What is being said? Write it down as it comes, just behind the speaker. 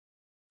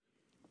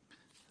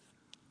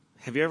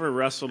Have you ever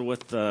wrestled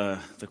with the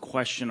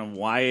question of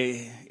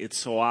why it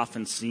so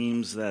often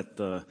seems that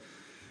the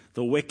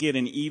wicked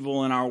and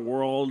evil in our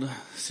world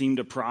seem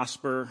to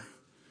prosper,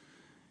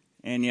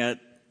 and yet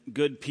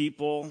good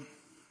people,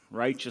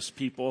 righteous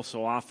people,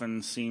 so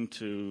often seem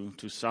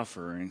to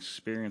suffer and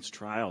experience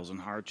trials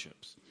and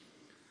hardships?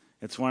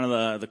 It's one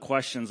of the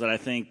questions that I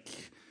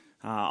think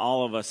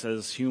all of us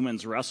as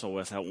humans wrestle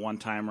with at one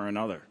time or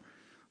another.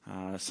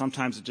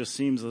 Sometimes it just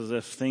seems as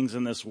if things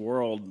in this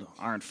world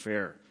aren't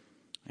fair,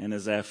 and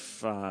as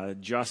if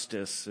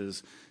justice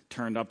is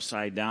turned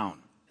upside down.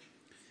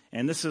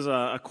 And this is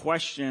a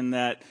question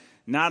that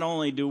not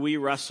only do we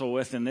wrestle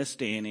with in this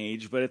day and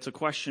age, but it's a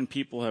question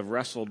people have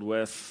wrestled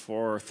with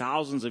for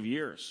thousands of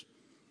years.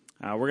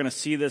 We're going to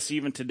see this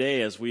even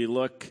today as we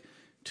look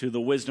to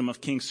the wisdom of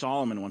King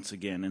Solomon once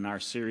again in our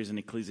series in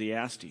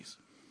Ecclesiastes.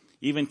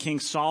 Even King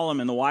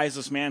Solomon, the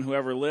wisest man who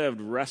ever lived,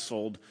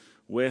 wrestled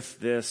with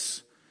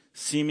this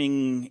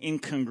seeming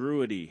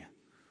incongruity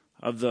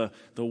of the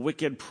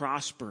wicked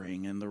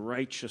prospering and the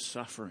righteous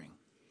suffering.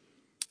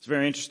 It's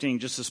very interesting.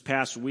 Just this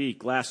past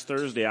week, last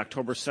Thursday,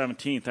 October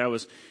 17th, I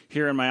was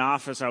here in my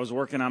office. I was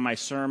working on my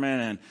sermon,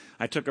 and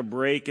I took a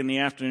break in the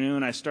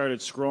afternoon. I started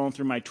scrolling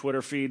through my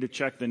Twitter feed to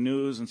check the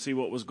news and see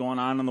what was going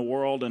on in the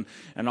world.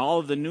 And all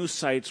of the news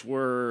sites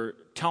were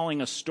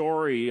telling a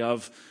story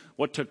of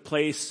what took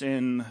place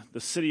in the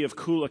city of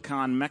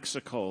Culiacan,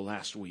 Mexico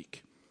last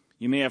week.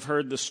 You may have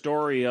heard the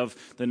story of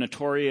the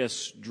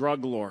notorious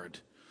drug lord,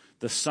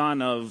 the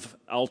son of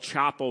El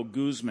Chapo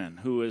Guzman,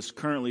 who is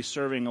currently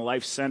serving a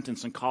life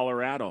sentence in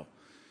Colorado.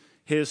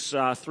 His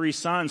three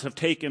sons have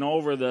taken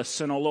over the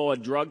Sinaloa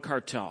drug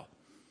cartel,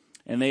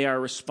 and they are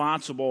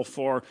responsible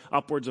for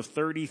upwards of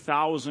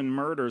 30,000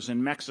 murders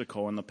in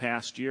Mexico in the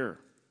past year.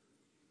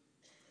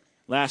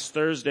 Last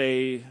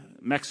Thursday,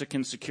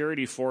 Mexican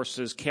security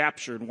forces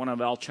captured one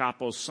of El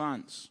Chapo's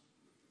sons.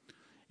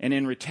 And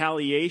in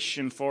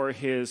retaliation for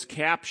his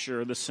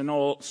capture, the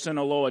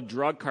Sinaloa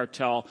drug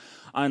cartel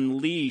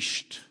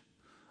unleashed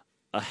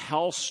a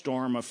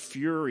hellstorm of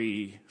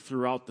fury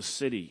throughout the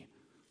city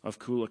of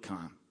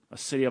Culiacan, a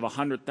city of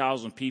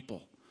 100,000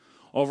 people.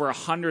 Over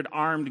 100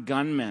 armed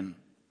gunmen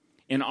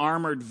in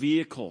armored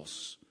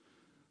vehicles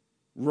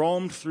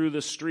roamed through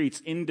the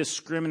streets,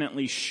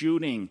 indiscriminately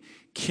shooting,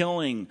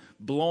 killing,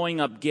 blowing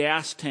up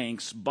gas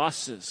tanks,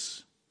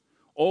 buses,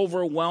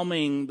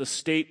 overwhelming the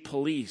state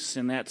police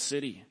in that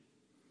city.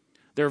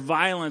 Their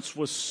violence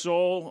was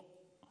so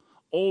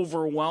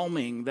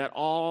overwhelming that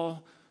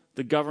all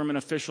the government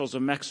officials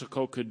of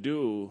Mexico could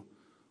do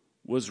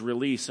was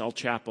release El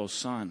Chapo's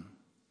son,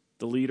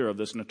 the leader of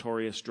this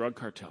notorious drug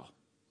cartel.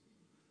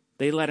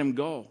 They let him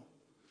go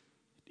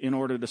in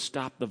order to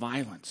stop the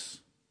violence.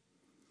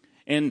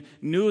 And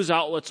news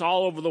outlets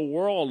all over the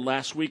world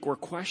last week were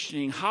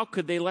questioning, how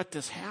could they let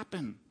this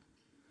happen?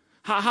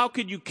 How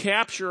could you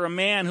capture a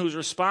man who's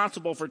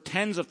responsible for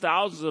tens of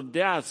thousands of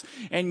deaths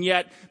and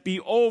yet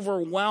be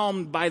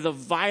overwhelmed by the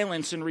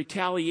violence and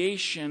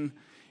retaliation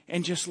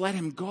and just let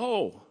him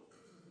go?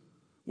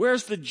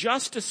 Where's the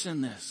justice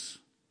in this?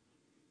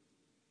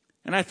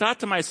 And I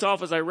thought to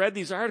myself as I read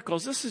these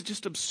articles, this is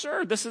just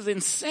absurd. This is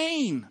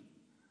insane.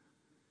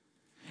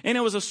 And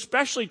it was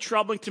especially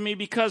troubling to me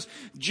because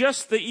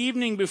just the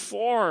evening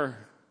before,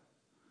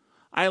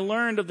 I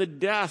learned of the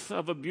death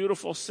of a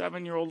beautiful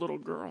 7-year-old little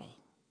girl,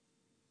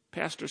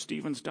 Pastor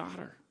Stephen's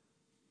daughter.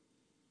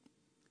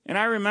 And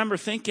I remember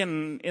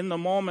thinking in the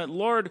moment,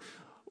 Lord,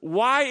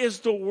 why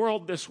is the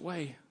world this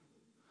way?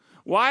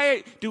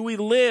 Why do we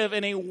live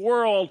in a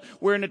world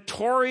where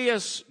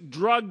notorious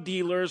drug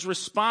dealers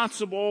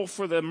responsible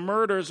for the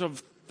murders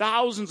of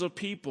thousands of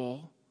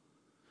people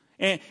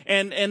and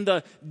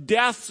the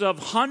deaths of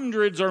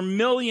hundreds or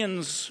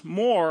millions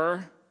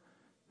more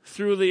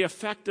through the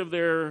effect of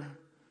their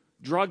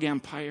drug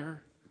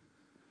empire?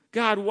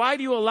 God, why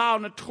do you allow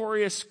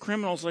notorious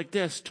criminals like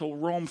this to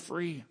roam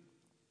free?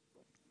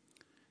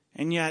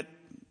 And yet,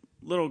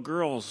 little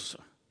girls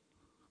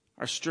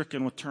are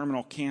stricken with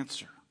terminal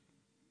cancer.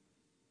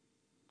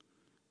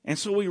 And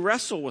so we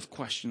wrestle with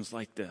questions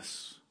like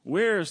this.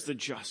 Where is the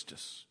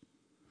justice?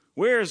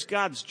 Where is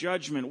God's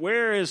judgment?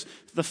 Where is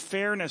the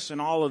fairness in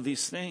all of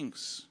these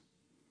things?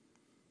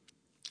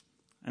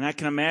 And I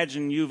can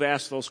imagine you've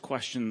asked those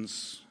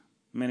questions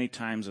many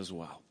times as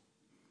well.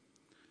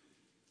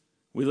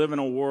 We live in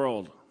a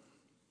world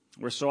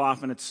where so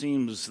often it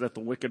seems that the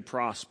wicked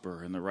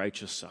prosper and the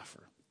righteous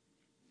suffer.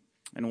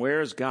 And where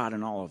is God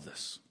in all of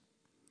this?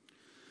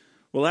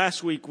 Well,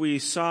 last week we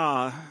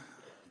saw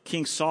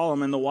King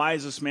Solomon, the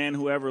wisest man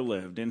who ever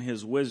lived. In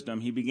his wisdom,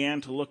 he began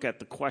to look at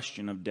the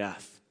question of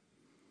death.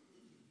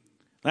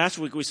 Last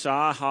week we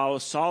saw how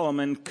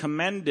Solomon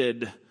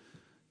commended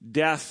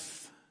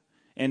death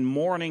and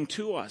mourning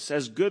to us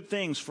as good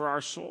things for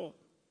our soul.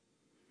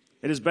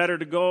 It is better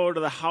to go to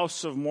the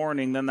house of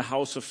mourning than the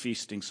house of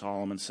feasting,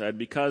 Solomon said,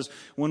 because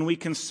when we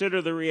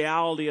consider the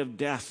reality of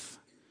death,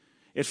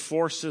 it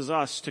forces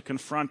us to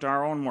confront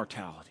our own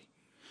mortality.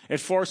 It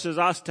forces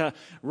us to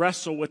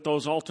wrestle with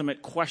those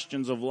ultimate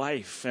questions of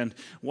life and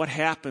what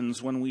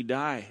happens when we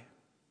die.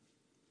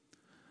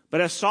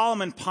 But as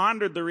Solomon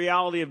pondered the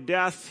reality of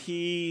death,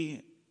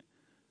 he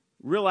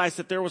realized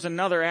that there was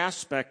another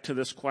aspect to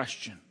this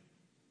question.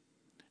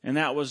 And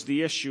that was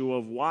the issue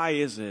of why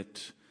is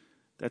it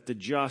that the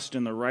just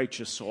and the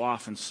righteous so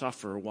often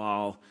suffer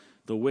while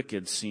the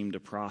wicked seem to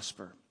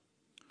prosper?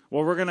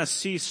 Well, we're going to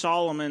see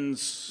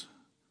Solomon's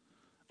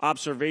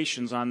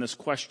observations on this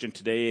question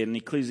today in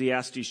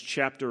Ecclesiastes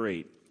chapter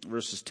 8,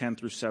 verses 10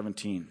 through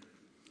 17.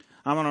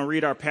 I'm going to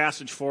read our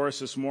passage for us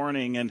this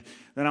morning, and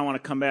then I want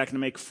to come back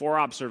and make 4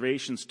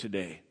 observations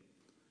today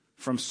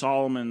from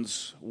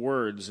Solomon's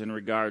words in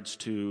regards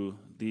to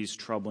these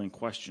troubling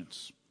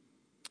questions.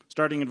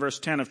 Starting in verse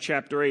 10 of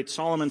chapter 8,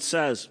 Solomon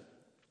says,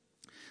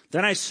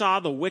 "Then I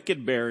saw the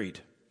wicked buried.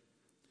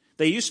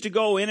 They used to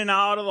go in and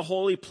out of the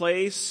holy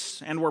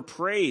place and were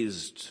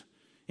praised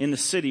in the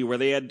city where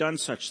they had done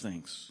such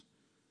things.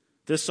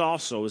 This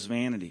also is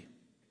vanity.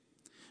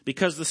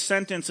 Because the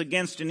sentence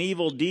against an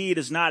evil deed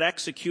is not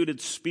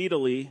executed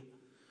speedily,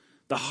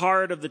 the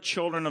heart of the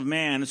children of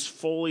man is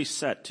fully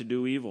set to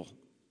do evil.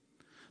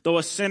 Though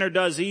a sinner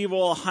does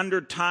evil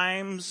 100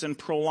 times and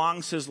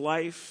prolongs his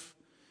life,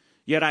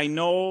 yet I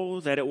know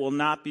that it will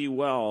not be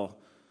well.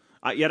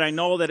 Yet I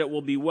know that it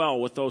will be well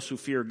with those who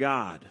fear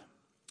God,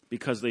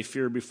 because they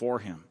fear before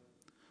him.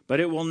 But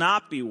it will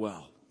not be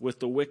well with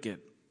the wicked.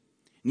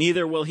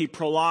 Neither will he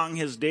prolong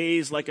his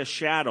days like a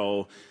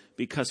shadow,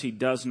 because he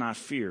does not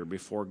fear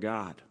before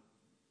God.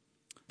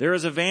 There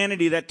is a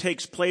vanity that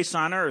takes place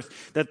on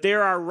earth, that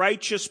there are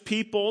righteous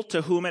people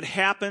to whom it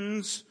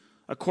happens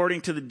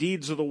according to the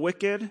deeds of the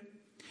wicked,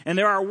 and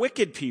there are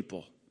wicked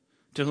people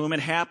to whom it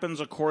happens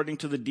according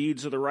to the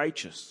deeds of the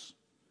righteous.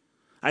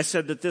 I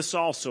said that this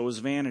also is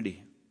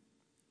vanity.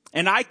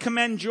 And I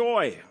commend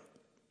joy,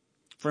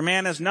 for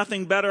man has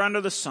nothing better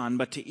under the sun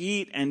but to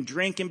eat and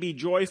drink and be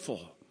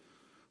joyful,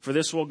 for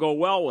this will go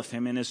well with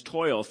him in his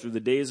toil through the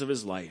days of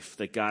his life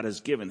that God has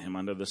given him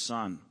under the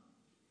sun.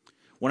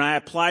 When I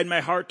applied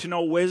my heart to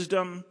know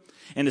wisdom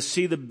and to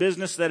see the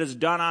business that is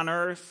done on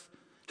earth,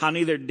 how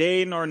neither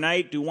day nor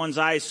night do one's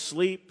eyes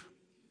sleep,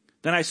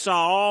 then I saw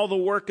all the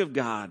work of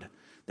God,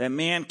 that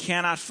man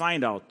cannot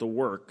find out the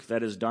work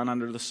that is done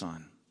under the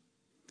sun.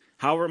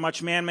 However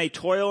much man may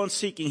toil in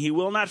seeking, he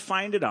will not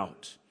find it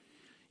out.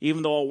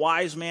 Even though a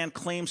wise man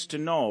claims to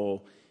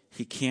know,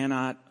 he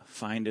cannot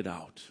find it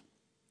out."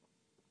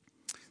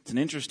 It's an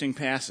interesting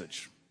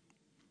passage.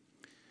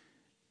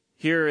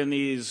 Here in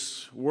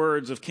these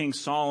words of King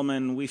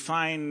Solomon, we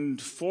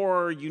find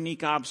 4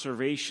 unique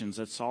observations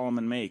that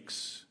Solomon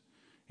makes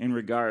in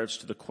regards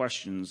to the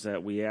questions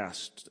that we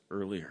asked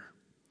earlier.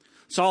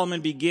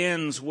 Solomon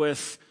begins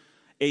with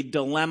a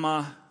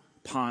dilemma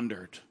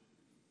pondered.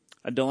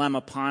 A dilemma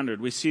pondered.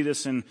 We see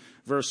this in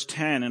verse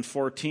 10 and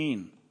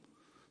 14.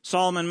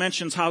 Solomon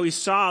mentions how he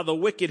saw the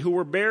wicked who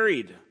were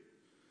buried.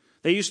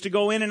 They used to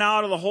go in and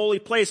out of the holy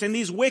place, and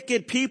these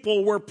wicked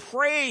people were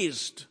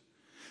praised.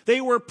 They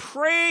were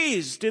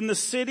praised in the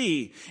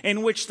city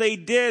in which they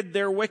did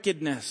their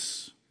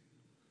wickedness.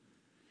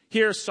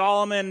 Here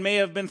Solomon may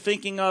have been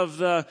thinking of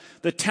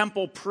the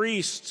temple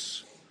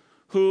priests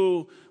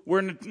who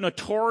were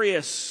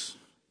notorious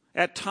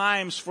at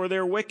times for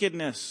their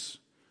wickedness,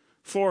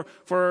 for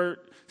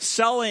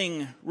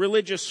selling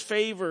religious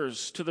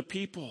favors to the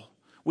people.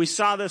 We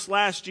saw this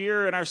last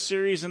year in our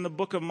series in the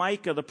book of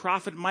Micah, the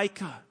prophet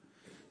Micah,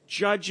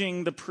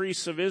 judging the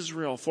priests of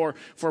Israel for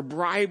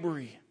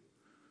bribery,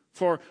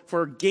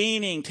 for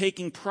gaining,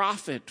 taking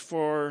profit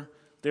for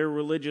their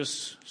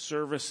religious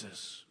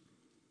services.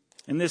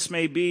 And this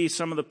may be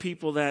some of the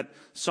people that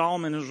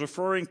Solomon is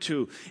referring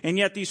to. And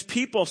yet these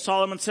people,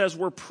 Solomon says,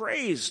 were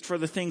praised for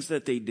the things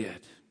that they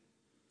did.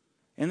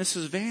 And this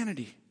is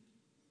vanity.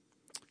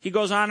 He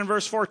goes on in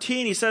verse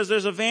 14, he says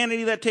there's a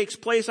vanity that takes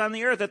place on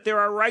the earth, that there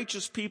are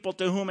righteous people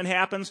to whom it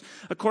happens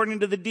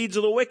according to the deeds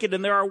of the wicked,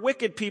 and there are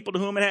wicked people to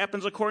whom it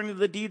happens according to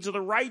the deeds of the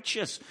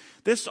righteous.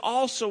 This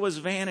also is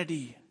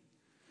vanity.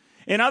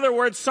 In other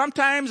words,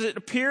 sometimes it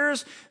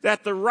appears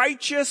that the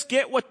righteous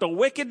get what the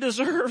wicked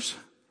deserves,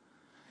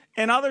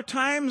 and other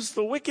times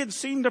the wicked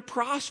seem to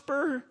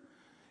prosper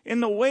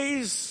in the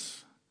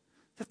ways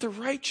that the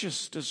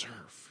righteous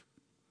deserve.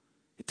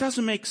 It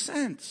doesn't make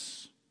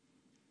sense.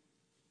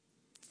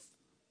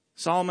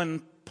 Solomon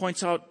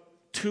points out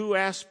 2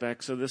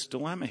 aspects of this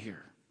dilemma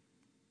here.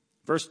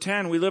 Verse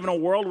 10, we live in a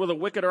world where the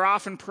wicked are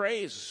often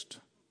praised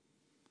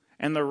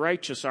and the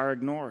righteous are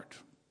ignored.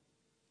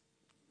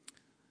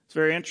 It's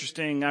very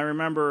interesting. I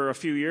remember a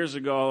few years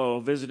ago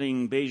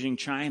visiting Beijing,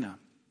 China.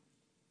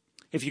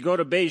 If you go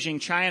to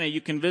Beijing, China, you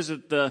can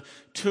visit the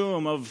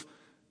tomb of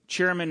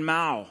Chairman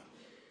Mao.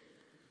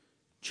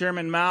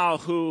 Chairman Mao,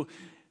 who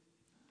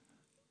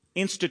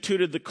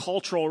instituted the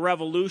Cultural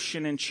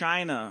Revolution in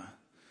China,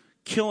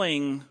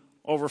 killing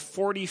over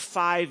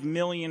 45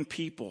 million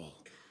people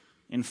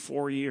in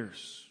 4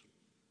 years.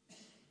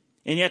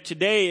 And yet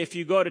today, if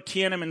you go to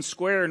Tiananmen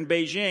Square in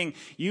Beijing,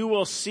 you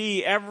will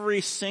see every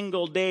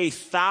single day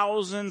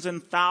thousands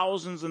and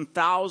thousands and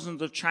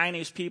thousands of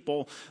Chinese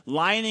people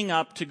lining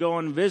up to go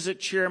and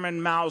visit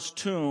Chairman Mao's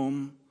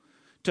tomb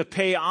to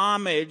pay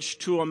homage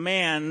to a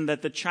man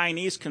that the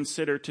Chinese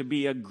consider to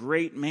be a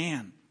great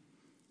man.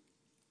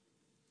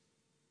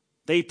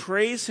 They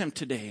praise him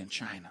today in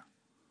China.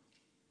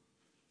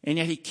 And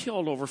yet he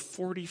killed over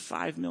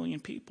 45 million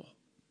people.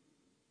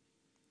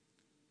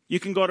 You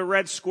can go to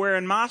Red Square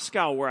in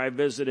Moscow where I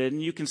visited,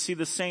 and you can see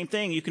the same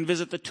thing. You can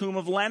visit the tomb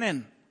of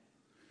Lenin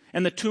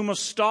and the tomb of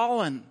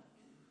Stalin.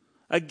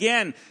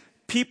 Again,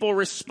 people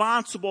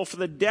responsible for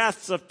the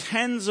deaths of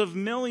tens of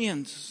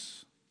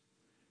millions.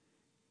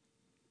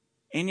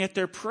 And yet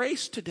they're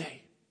praised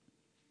today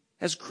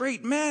as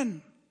great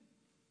men.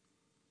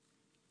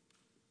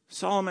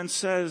 Solomon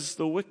says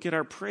the wicked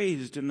are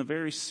praised in the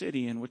very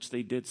city in which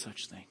they did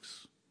such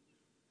things.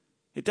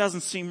 It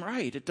doesn't seem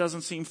right. It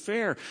doesn't seem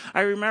fair.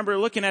 I remember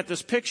looking at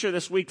this picture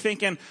this week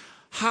thinking,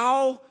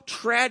 how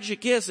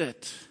tragic is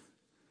it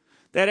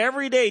that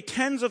every day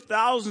tens of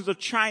thousands of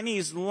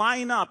Chinese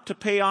line up to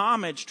pay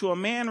homage to a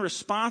man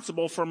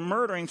responsible for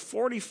murdering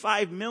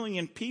 45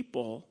 million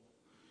people.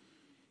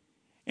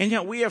 And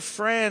yet we have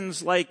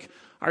friends like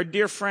our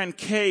dear friend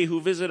Kay, who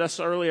visited us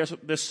earlier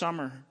this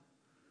summer.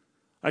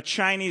 A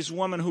Chinese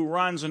woman who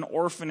runs an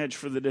orphanage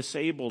for the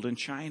disabled in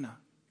China.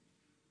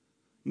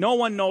 No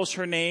one knows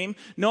her name.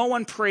 No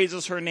one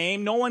praises her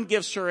name. No one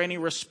gives her any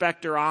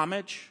respect or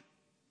homage.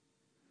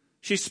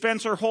 She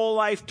spends her whole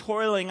life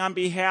toiling on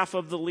behalf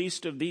of the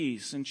least of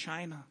these in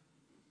China.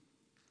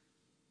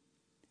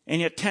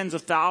 And yet tens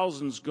of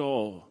thousands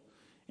go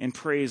and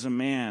praise a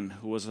man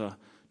who was a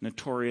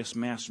notorious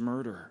mass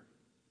murderer.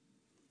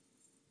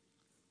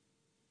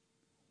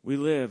 We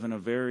live in a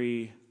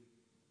very,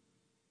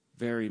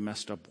 very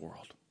messed up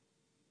world.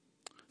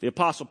 The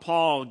Apostle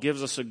Paul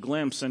gives us a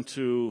glimpse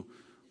into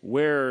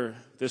where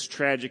this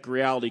tragic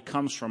reality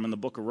comes from in the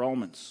book of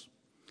Romans.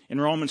 In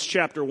Romans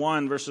chapter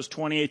 1, verses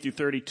 28 through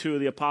 32,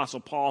 the Apostle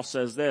Paul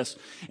says this,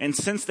 "And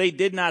since they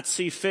did not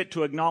see fit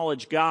to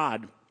acknowledge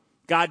God,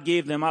 God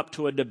gave them up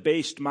to a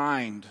debased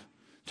mind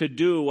to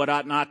do what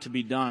ought not to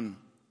be done.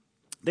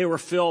 They were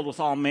filled with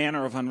all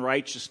manner of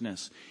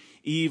unrighteousness,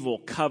 evil,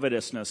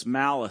 covetousness,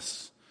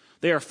 malice.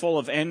 They are full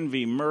of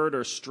envy,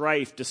 murder,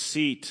 strife,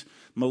 deceit,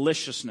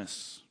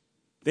 maliciousness.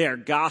 They are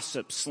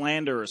gossips,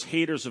 slanderers,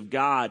 haters of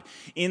God,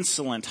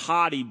 insolent,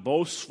 haughty,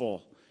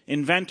 boastful,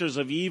 inventors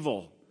of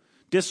evil,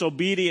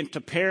 disobedient to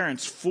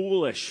parents,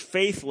 foolish,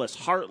 faithless,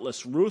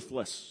 heartless,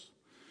 ruthless.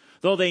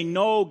 Though they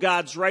know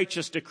God's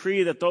righteous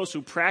decree that those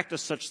who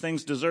practice such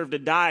things deserve to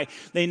die,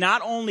 they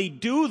not only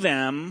do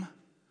them,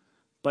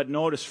 but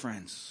notice,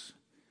 friends,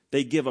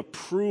 they give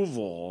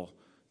approval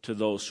to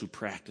those who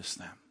practice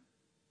them."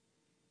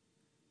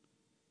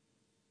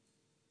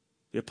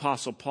 The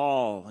Apostle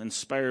Paul,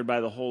 inspired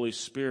by the Holy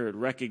Spirit,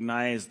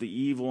 recognized the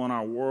evil in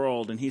our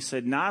world, and he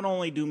said, not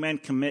only do men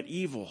commit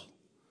evil,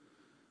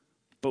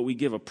 but we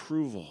give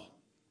approval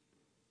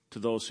to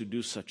those who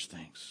do such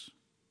things.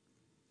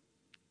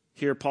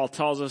 Here Paul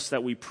tells us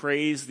that we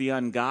praise the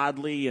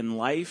ungodly in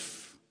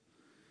life,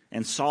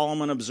 and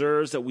Solomon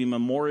observes that we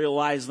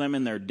memorialize them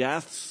in their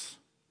deaths,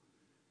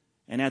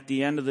 and at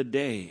the end of the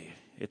day,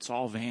 it's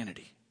all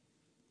vanity,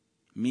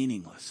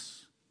 meaningless.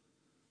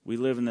 We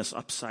live in this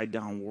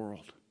upside-down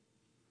world.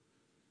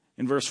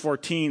 In verse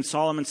 14,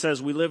 Solomon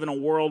says we live in a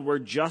world where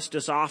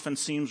justice often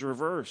seems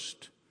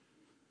reversed.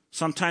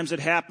 Sometimes it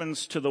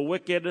happens to the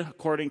wicked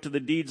according to the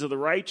deeds of the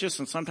righteous,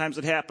 and sometimes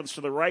it happens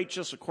to the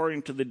righteous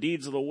according to the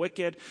deeds of the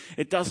wicked.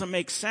 It doesn't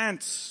make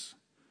sense.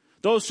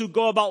 Those who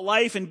go about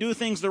life and do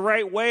things the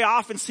right way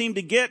often seem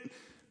to get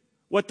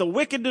what the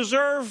wicked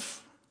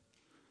deserve.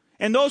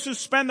 And those who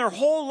spend their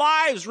whole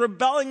lives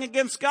rebelling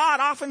against God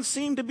often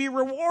seem to be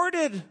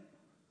rewarded.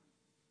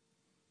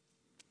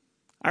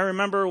 I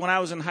remember when I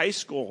was in high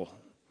school,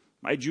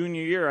 my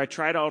junior year, I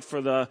tried out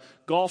for the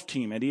golf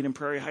team at Eden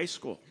Prairie High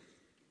School.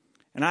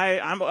 And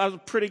I was a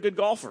pretty good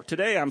golfer.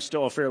 Today, I'm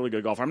still a fairly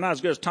good golfer. I'm not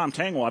as good as Tom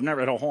Tangwell. I've never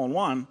hit a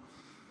hole-in-one.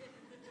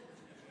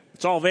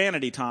 It's all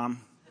vanity,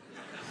 Tom.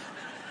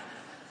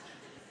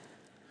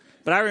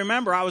 But I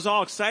remember I was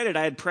all excited.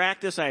 I had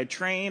practiced, I had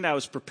trained, I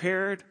was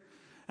prepared,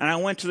 and I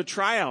went to the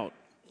tryout.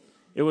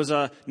 It was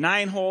a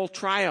 9-hole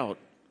tryout.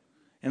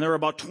 And there were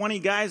about 20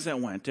 guys that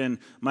went. And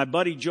my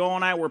buddy Joe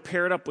and I were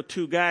paired up with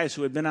 2 guys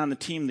who had been on the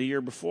team the year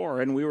before.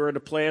 And we were to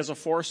play as a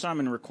foursome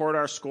and record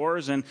our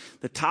scores. And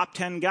the top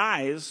 10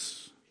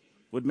 guys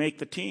would make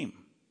the team.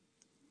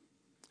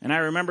 And I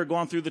remember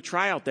going through the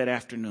tryout that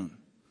afternoon,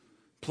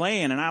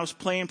 playing. And I was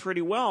playing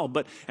pretty well.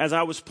 But as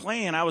I was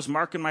playing, I was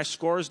marking my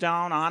scores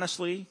down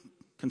honestly,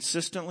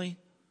 consistently.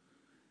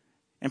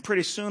 And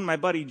pretty soon my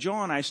buddy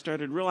Joe and I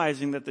started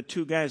realizing that the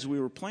 2 guys we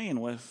were playing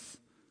with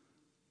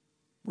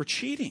were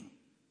cheating.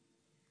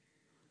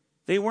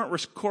 They weren't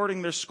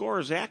recording their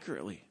scores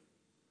accurately.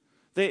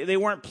 They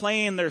weren't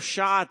playing their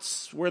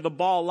shots where the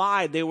ball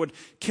lied. They would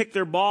kick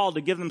their ball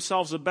to give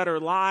themselves a better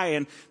lie,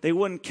 and they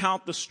wouldn't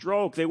count the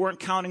stroke. They weren't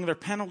counting their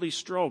penalty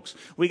strokes.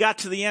 We got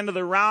to the end of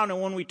the round,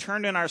 and when we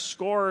turned in our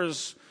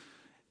scores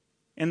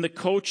and the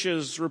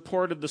coaches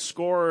reported the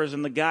scores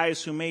and the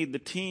guys who made the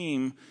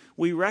team,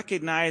 we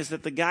recognized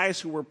that the guys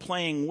who were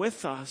playing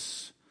with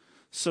us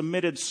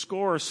submitted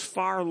scores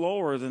far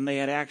lower than they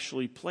had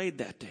actually played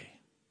that day.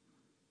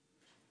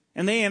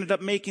 And they ended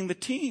up making the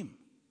team.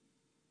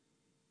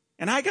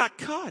 And I got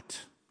cut.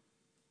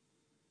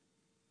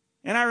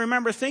 And I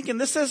remember thinking,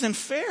 this isn't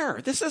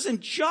fair. This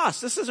isn't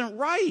just. This isn't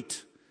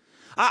right.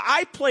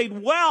 I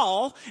played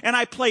well, and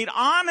I played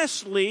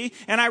honestly,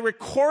 and I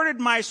recorded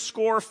my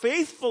score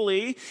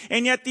faithfully,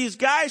 and yet these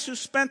guys who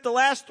spent the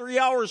last 3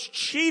 hours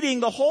cheating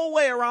the whole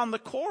way around the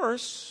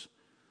course,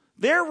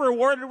 they're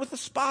rewarded with a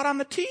spot on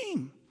the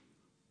team.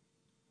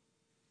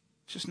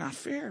 It's just not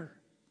fair.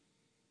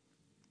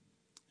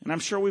 And I'm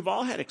sure we've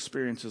all had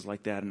experiences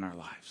like that in our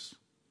lives.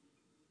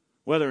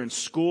 Whether in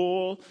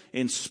school,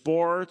 in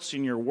sports,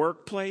 in your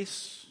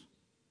workplace.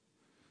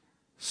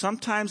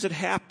 Sometimes it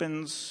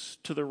happens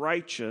to the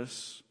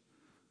righteous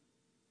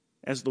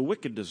as the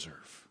wicked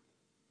deserve.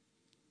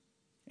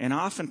 And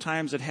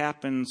oftentimes it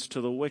happens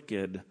to the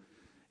wicked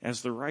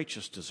as the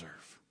righteous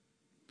deserve.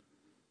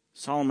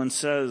 Solomon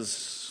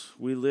says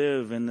we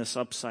live in this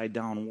upside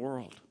down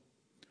world.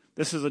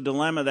 This is a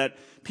dilemma that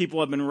people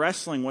have been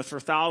wrestling with for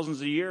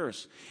thousands of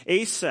years.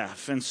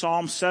 Asaph in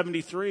Psalm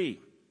 73,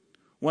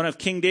 one of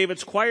King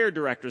David's choir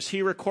directors,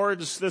 he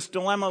records this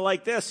dilemma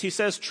like this. He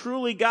says,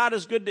 truly God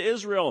is good to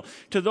Israel,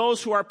 to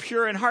those who are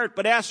pure in heart.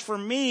 But as for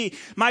me,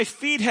 my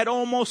feet had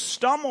almost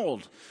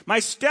stumbled. My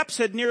steps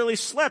had nearly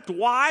slipped.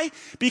 Why?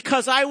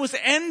 Because I was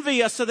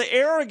envious of the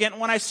arrogant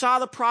when I saw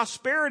the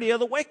prosperity of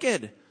the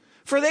wicked.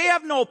 For they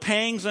have no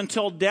pangs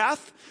until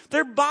death.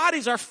 Their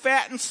bodies are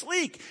fat and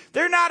sleek.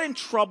 They're not in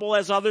trouble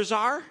as others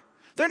are.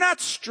 They're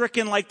not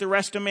stricken like the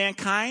rest of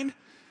mankind.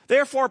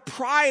 Therefore,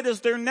 pride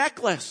is their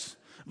necklace.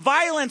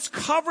 Violence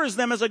covers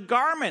them as a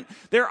garment.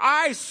 Their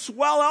eyes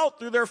swell out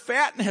through their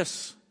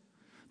fatness.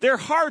 Their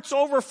hearts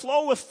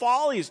overflow with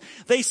follies.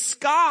 They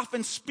scoff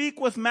and speak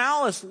with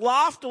malice.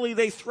 Loftily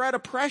they threat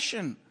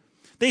oppression.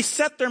 They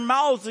set their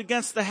mouths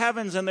against the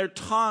heavens, and their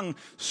tongue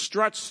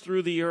struts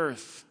through the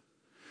earth.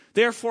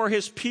 Therefore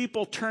his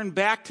people turn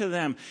back to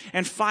them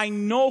and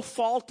find no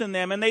fault in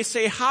them. And they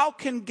say, how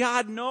can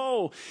God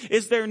know?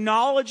 Is there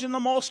knowledge in the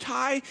Most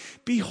High?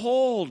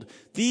 Behold,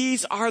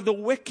 these are the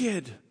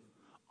wicked.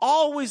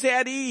 Always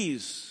at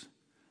ease,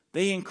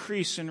 they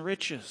increase in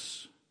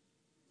riches.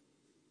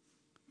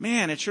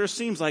 Man, it sure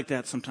seems like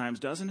that sometimes,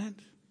 doesn't it?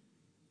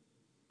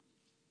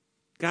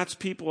 God's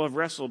people have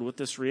wrestled with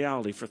this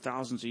reality for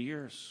thousands of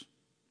years.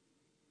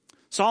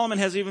 Solomon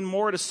has even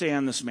more to say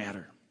on this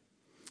matter.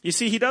 You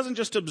see, he doesn't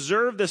just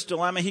observe this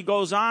dilemma, he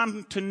goes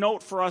on to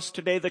note for us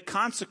today the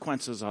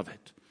consequences of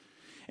it.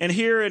 And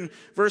here in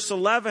verse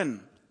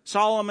 11,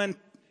 Solomon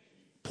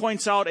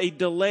points out a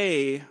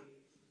delay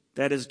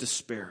that is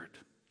despaired.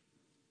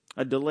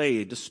 A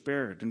delay,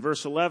 despaired. In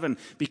verse 11,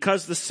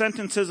 because the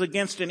sentences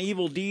against an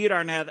evil deed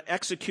are not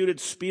executed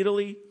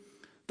speedily,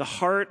 the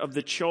heart of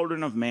the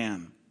children of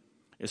man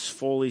is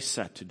fully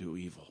set to do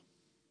evil.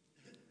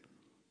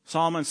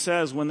 Solomon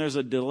says when there's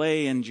a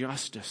delay in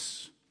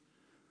justice,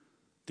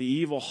 the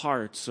evil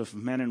hearts of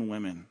men and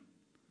women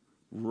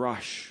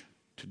rush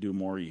to do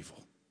more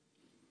evil.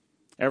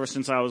 Ever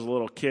since I was a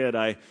little kid,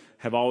 I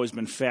have always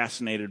been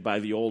fascinated by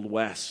the Old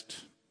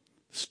West.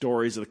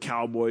 Stories of the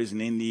cowboys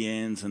and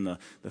Indians and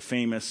the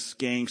famous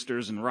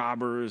gangsters and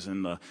robbers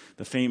and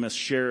the famous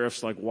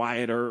sheriffs like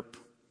Wyatt Earp.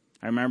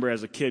 I remember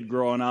as a kid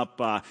growing up,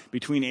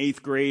 between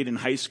 8th grade and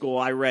high school,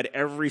 I read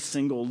every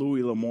single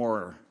Louis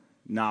L'Amour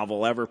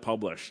novel ever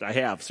published. I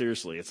have,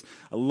 seriously.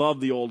 I love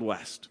the Old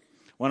West.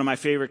 One of my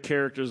favorite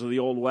characters of the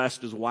Old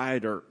West is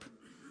Wyatt Earp.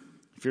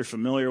 If you're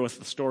familiar with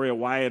the story of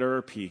Wyatt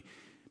Earp, he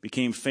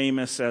became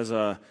famous as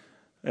a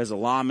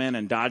lawman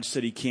in Dodge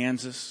City,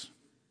 Kansas.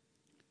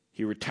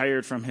 He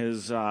retired from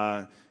his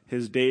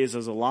days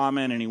as a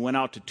lawman, and he went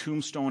out to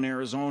Tombstone,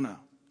 Arizona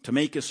to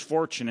make his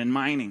fortune in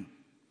mining.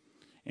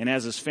 And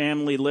as his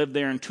family lived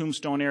there in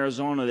Tombstone,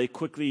 Arizona, they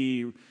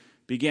quickly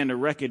began to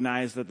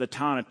recognize that the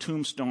town of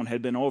Tombstone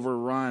had been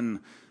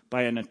overrun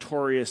by a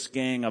notorious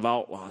gang of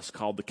outlaws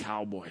called the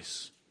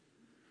Cowboys.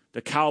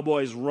 The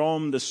Cowboys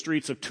roamed the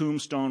streets of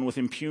Tombstone with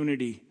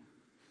impunity,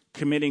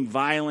 committing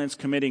violence,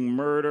 committing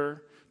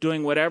murder,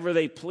 doing whatever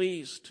they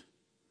pleased.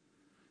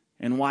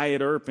 And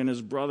Wyatt Earp and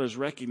his brothers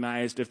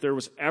recognized if there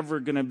was ever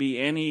going to be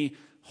any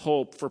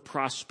hope for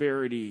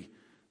prosperity,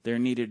 there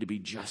needed to be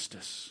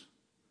justice.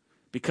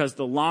 Because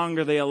the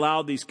longer they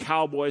allowed these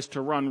cowboys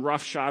to run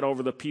roughshod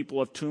over the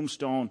people of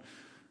Tombstone,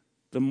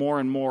 the more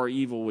and more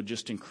evil would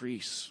just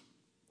increase.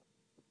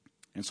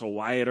 And so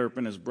Wyatt Earp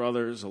and his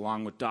brothers,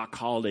 along with Doc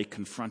Holliday,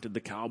 confronted the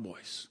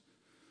cowboys.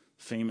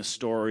 Famous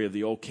story of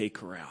the OK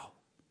Corral.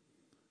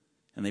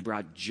 And they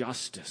brought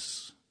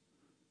justice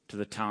to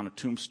the town of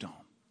Tombstone.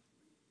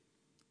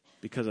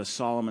 Because as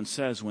Solomon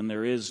says, when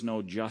there is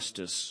no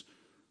justice,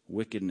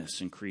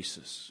 wickedness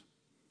increases.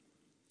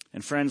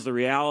 And friends, the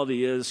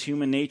reality is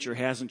human nature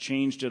hasn't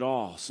changed at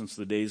all since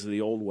the days of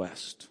the Old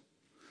West.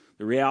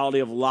 The reality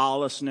of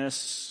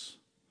lawlessness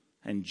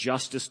and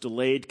justice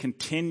delayed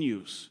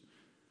continues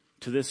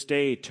to this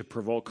day to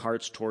provoke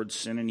hearts towards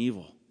sin and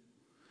evil.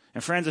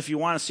 And friends, if you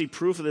want to see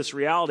proof of this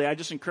reality, I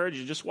just encourage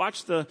you, just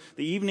watch the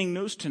evening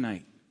news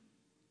tonight.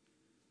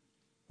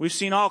 We've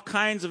seen all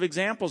kinds of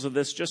examples of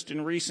this just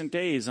in recent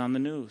days on the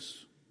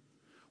news.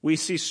 We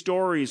see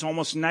stories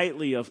almost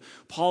nightly of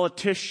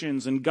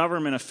politicians and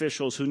government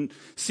officials who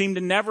seem to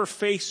never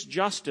face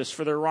justice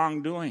for their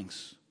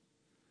wrongdoings.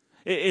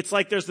 It's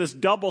like there's this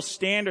double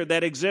standard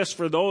that exists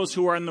for those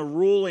who are in the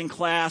ruling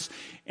class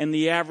and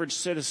the average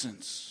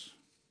citizens.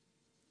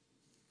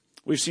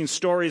 We've seen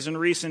stories in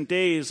recent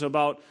days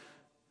about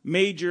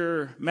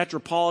major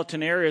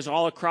metropolitan areas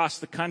all across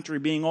the country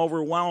being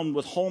overwhelmed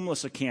with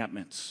homeless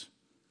encampments,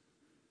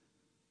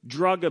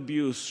 drug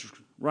abuse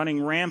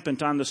running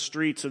rampant on the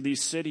streets of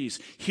these cities,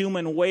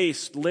 human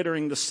waste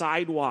littering the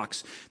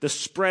sidewalks, the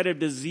spread of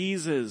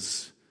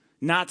diseases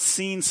not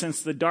seen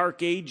since the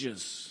Dark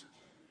Ages,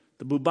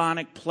 the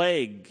bubonic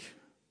plague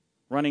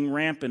running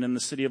rampant in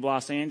the city of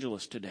Los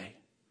Angeles today.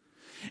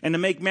 And to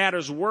make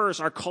matters worse,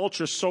 our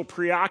culture is so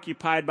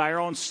preoccupied by our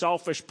own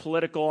selfish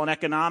political and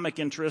economic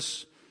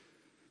interests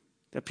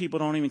that people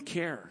don't even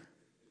care.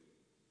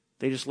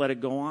 They just let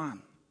it go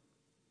on.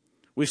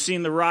 We've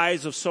seen the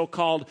rise of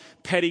so-called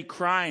petty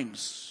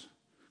crimes.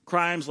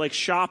 Crimes like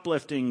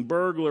shoplifting,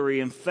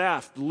 burglary, and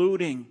theft,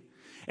 looting.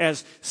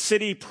 As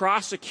city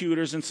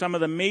prosecutors in some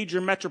of the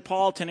major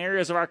metropolitan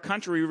areas of our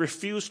country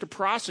refuse to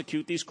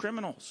prosecute these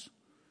criminals.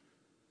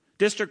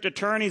 District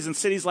attorneys in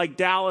cities like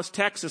Dallas,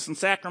 Texas, and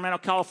Sacramento,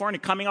 California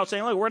coming out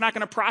saying, look, we're not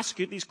going to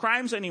prosecute these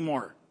crimes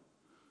anymore.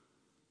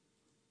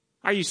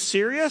 Are you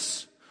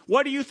serious?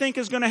 What do you think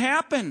is going to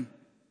happen?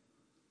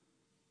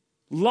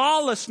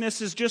 Lawlessness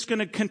is just going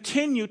to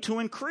continue to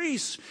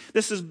increase.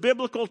 This is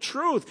biblical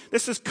truth.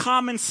 This is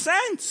common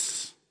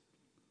sense.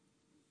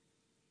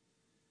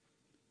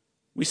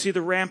 We see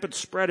the rampant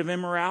spread of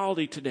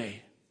immorality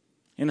today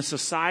in a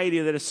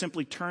society that has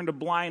simply turned a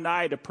blind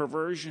eye to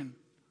perversion.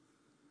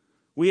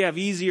 We have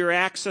easier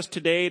access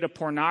today to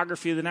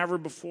pornography than ever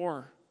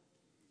before.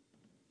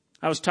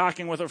 I was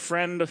talking with a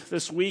friend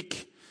this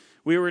week.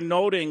 We were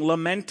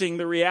lamenting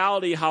the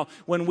reality how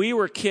when we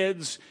were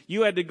kids,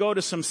 you had to go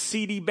to some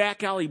seedy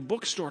back alley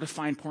bookstore to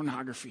find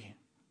pornography.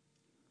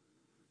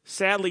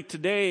 Sadly,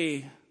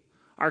 today,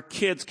 our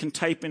kids can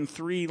type in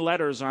 3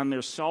 letters on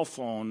their cell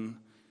phone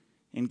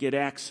and get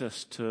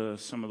access to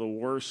some of the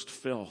worst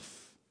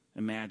filth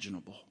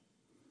imaginable.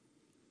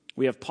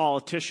 We have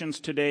politicians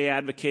today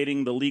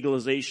advocating the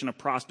legalization of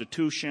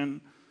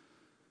prostitution.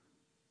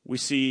 We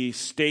see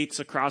states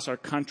across our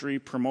country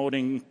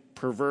promoting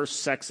perverse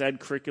sex ed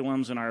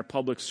curriculums in our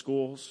public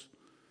schools.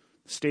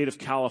 The state of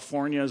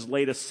California's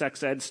latest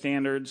sex ed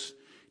standards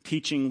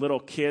teaching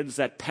little kids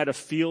that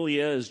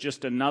pedophilia is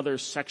just another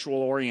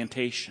sexual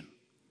orientation.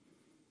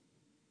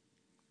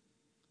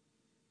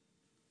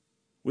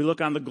 We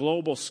look on the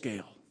global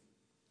scale,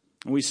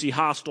 and we see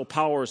hostile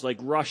powers like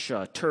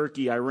Russia,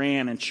 Turkey,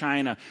 Iran, and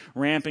China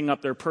ramping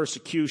up their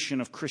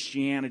persecution of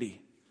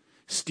Christianity,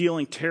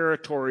 stealing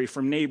territory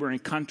from neighboring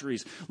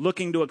countries,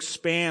 looking to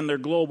expand their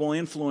global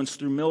influence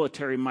through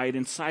military might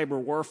and cyber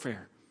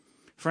warfare.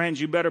 Friends,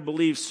 you better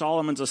believe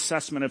Solomon's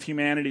assessment of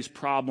humanity's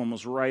problem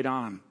was right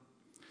on.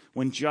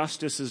 When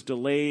justice is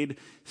delayed,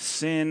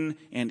 sin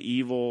and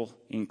evil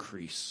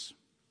increase.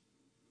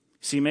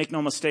 See, make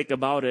no mistake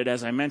about it,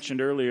 as I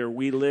mentioned earlier,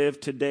 we live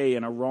today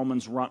in a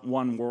Romans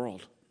 1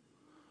 world,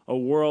 a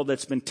world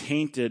that's been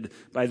tainted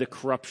by the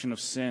corruption of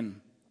sin.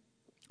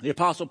 The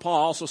Apostle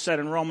Paul also said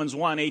in Romans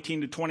 1,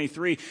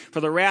 18-23, for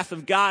the wrath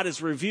of God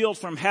is revealed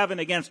from heaven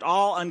against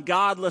all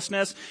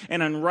ungodlessness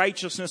and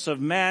unrighteousness of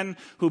men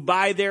who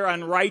by their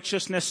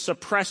unrighteousness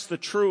suppress the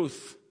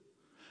truth.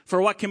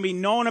 For what can be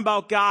known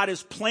about God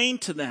is plain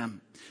to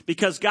them,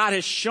 because God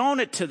has shown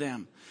it to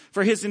them.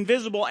 For his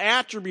invisible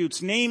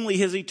attributes, namely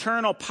his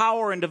eternal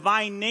power and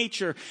divine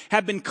nature,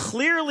 have been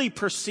clearly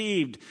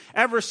perceived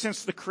ever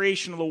since the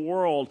creation of the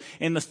world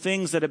in the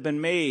things that have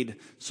been made,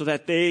 so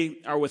that they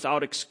are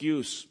without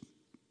excuse.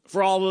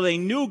 For although they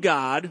knew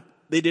God,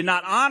 they did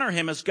not honor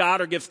him as God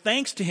or give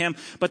thanks to him,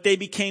 but they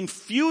became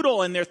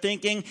futile in their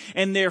thinking,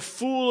 and their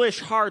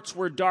foolish hearts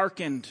were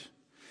darkened.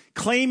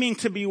 Claiming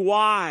to be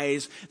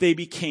wise, they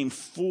became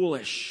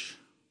foolish,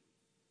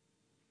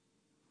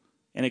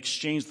 and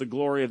exchanged the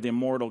glory of the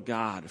immortal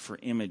God for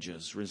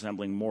images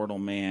resembling mortal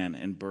man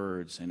and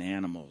birds and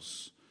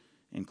animals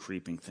and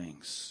creeping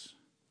things.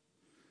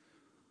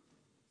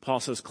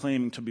 Paul says,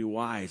 claiming to be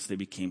wise, they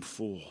became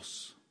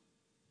fools.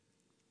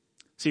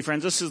 See,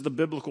 friends, this is the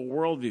biblical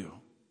worldview.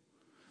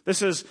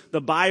 This is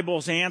the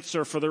Bible's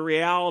answer for the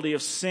reality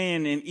of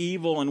sin and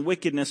evil and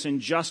wickedness and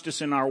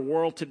injustice in our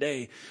world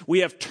today. We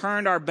have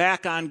turned our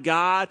back on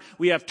God.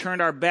 We have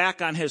turned our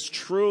back on his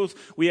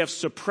truth. We have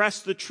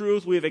suppressed the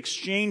truth. We have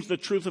exchanged the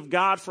truth of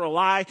God for a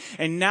lie.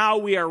 And now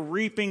we are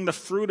reaping the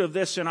fruit of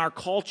this in our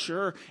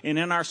culture and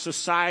in our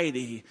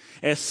society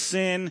as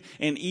sin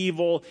and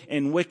evil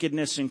and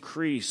wickedness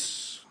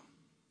increase.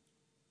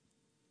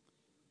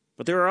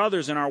 But there are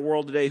others in our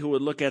world today who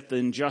would look at the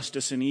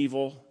injustice and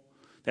evil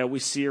that we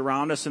see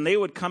around us, and they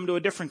would come to a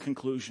different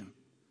conclusion.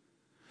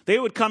 They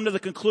would come to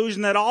the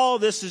conclusion that all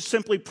of this is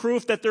simply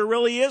proof that there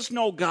really is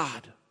no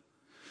God.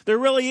 There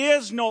really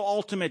is no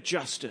ultimate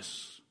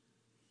justice.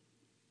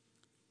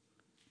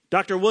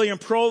 Dr. William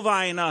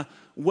Provine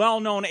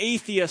well-known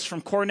atheist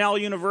from Cornell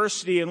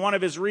University, in one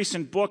of his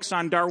recent books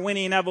on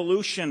Darwinian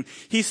evolution,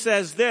 he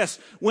says this: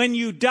 when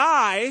you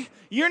die,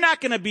 you're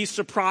not going to be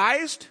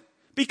surprised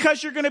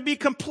because you're going to be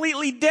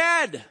completely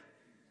dead.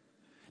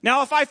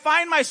 Now, if I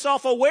find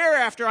myself aware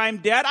after I'm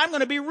dead, I'm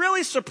going to be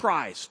really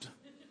surprised.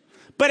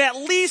 But at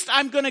least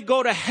I'm going to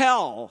go to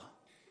hell,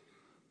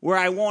 where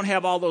I won't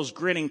have all those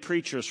grinning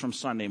preachers from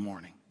Sunday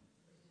morning.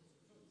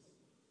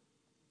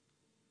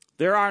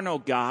 There are no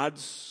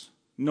gods,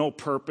 no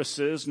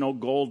purposes, no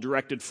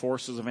goal-directed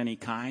forces of any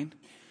kind.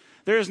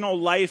 There is no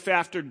life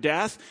after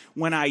death.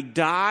 When I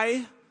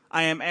die,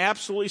 I am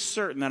absolutely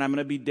certain that I'm going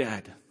to be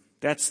dead.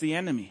 That's the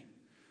enemy.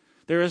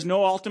 There is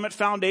no ultimate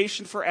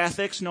foundation for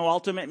ethics, no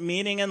ultimate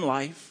meaning in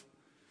life.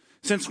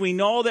 Since we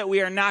know that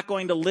we are not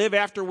going to live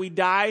after we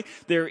die,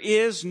 there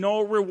is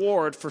no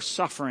reward for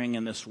suffering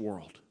in this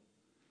world.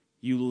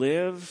 You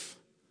live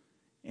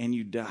and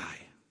you die.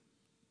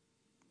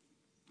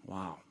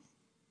 Wow.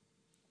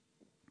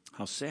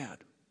 How sad.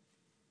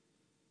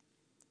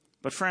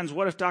 But friends,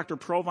 what if Dr.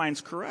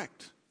 Provine's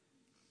correct?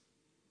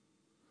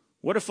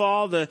 What if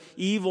all the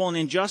evil and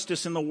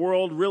injustice in the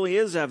world really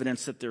is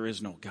evidence that there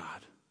is no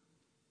God?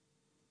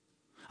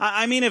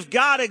 I mean, if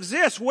God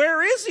exists,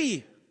 where is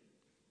he?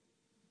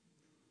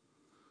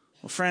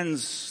 Well,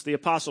 friends, the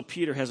Apostle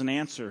Peter has an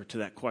answer to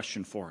that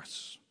question for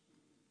us.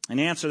 An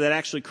answer that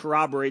actually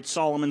corroborates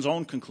Solomon's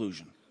own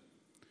conclusion.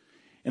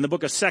 In the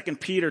book of 2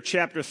 Peter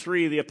chapter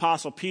 3, the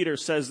Apostle Peter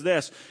says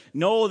this: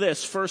 know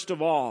this, first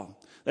of all,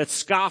 that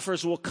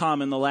scoffers will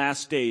come in the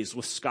last days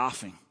with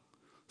scoffing,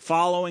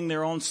 following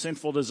their own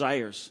sinful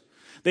desires.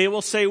 They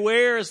will say,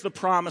 where is the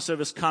promise of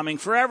his coming?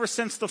 For ever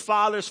since the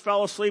fathers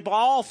fell asleep,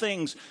 all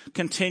things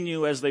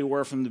continue as they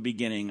were from the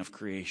beginning of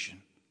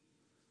creation.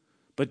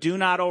 But do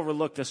not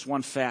overlook this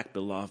one fact,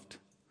 beloved,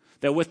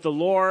 that with the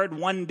Lord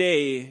 1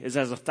 day is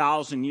as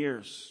 1,000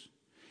 years,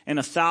 and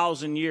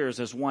 1,000 years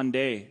as 1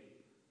 day.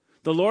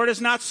 The Lord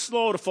is not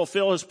slow to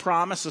fulfill his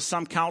promise, as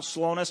some count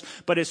slowness,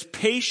 but is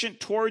patient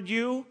toward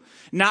you,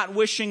 not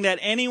wishing that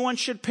anyone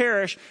should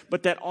perish,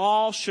 but that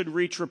all should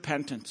reach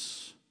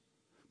repentance.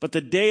 But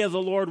the day of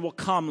the Lord will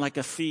come like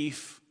a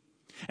thief,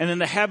 and then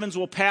the heavens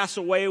will pass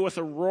away with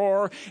a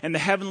roar, and the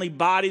heavenly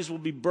bodies will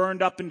be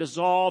burned up and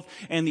dissolved,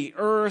 and the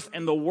earth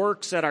and the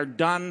works that are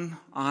done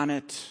on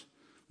it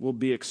will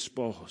be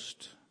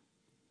exposed.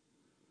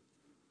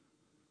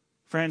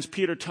 Friends,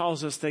 Peter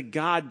tells us that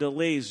God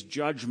delays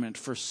judgment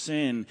for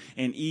sin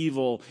and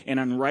evil and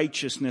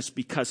unrighteousness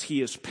because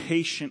he is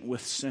patient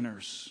with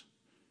sinners.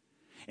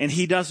 And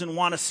he doesn't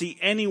want to see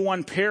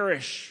anyone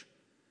perish.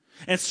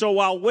 And so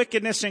while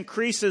wickedness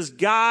increases,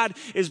 God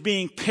is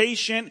being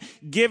patient,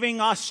 giving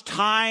us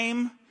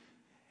time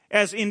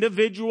as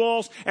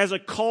individuals, as a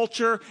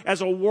culture,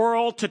 as a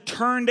world to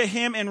turn to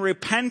him in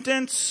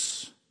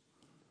repentance.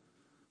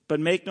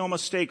 But make no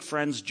mistake,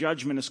 friends,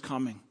 judgment is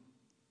coming.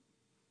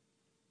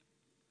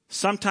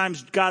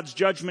 Sometimes God's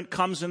judgment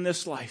comes in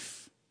this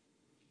life.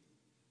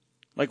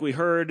 Like we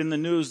heard in the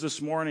news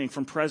this morning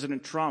from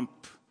President Trump.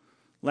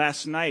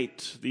 Last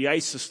night, the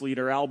ISIS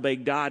leader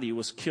al-Baghdadi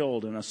was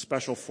killed in a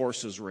special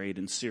forces raid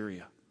in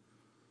Syria.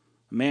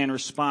 A man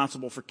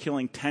responsible for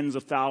killing tens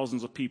of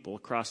thousands of people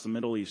across the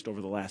Middle East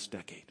over the last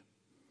decade.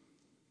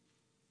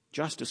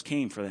 Justice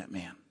came for that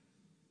man.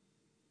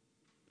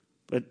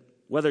 But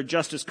whether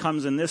justice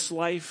comes in this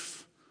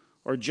life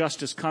or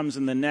justice comes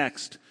in the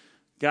next,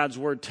 God's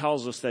word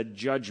tells us that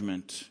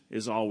judgment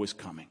is always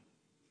coming.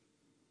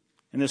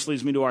 And this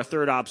leads me to our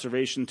third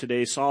observation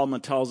today.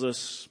 Solomon tells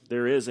us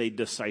there is a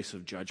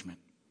decisive judgment.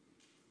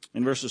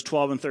 In verses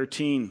 12 and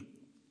 13,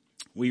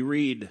 we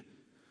read,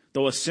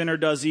 though a sinner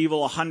does evil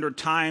 100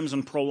 times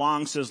and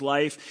prolongs his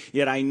life,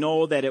 yet I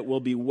know that it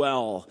will be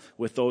well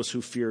with those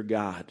who fear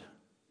God,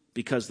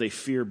 because they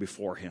fear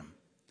before him.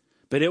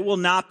 But it will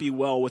not be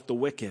well with the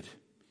wicked.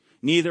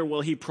 Neither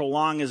will he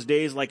prolong his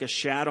days like a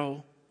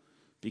shadow,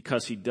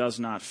 because he does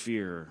not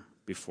fear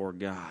before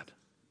God.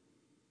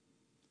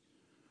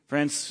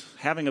 Friends,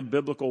 having a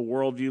biblical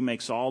worldview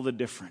makes all the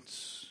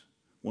difference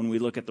when we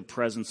look at the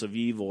presence of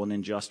evil and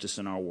injustice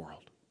in our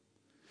world.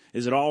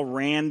 Is it all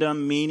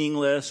random,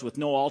 meaningless, with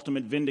no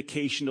ultimate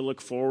vindication to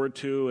look forward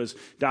to, as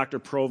Dr.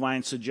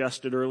 Provine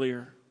suggested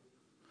earlier?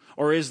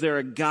 Or is there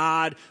a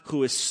God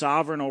who is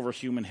sovereign over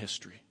human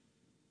history?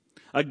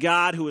 A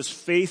God who is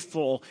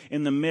faithful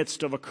in the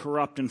midst of a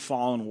corrupt and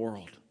fallen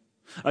world?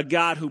 A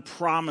God who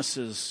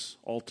promises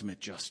ultimate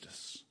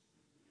justice.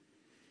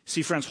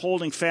 See, friends,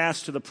 holding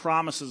fast to the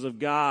promises of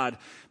God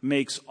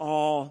makes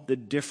all the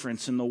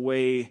difference in the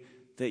way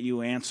that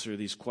you answer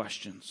these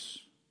questions.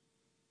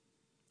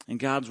 And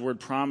God's word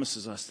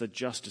promises us that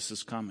justice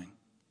is coming.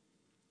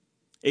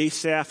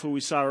 Asaph, who we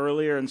saw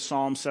earlier in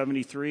Psalm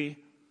 73,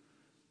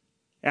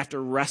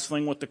 after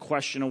wrestling with the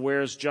question of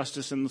where is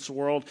justice in this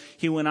world,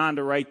 he went on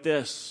to write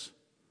this.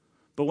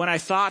 But when I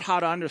thought how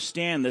to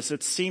understand this,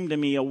 it seemed to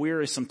me a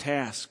wearisome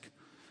task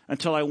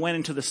until I went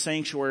into the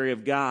sanctuary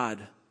of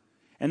God.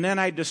 And then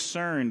I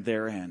discerned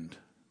their end,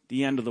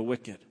 the end of the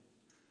wicked.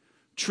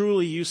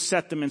 Truly, you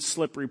set them in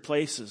slippery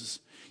places.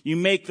 You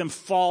make them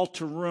fall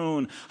to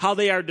ruin. How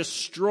they are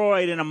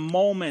destroyed in a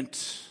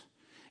moment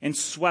and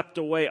swept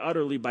away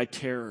utterly by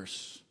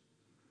terrors.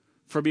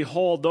 For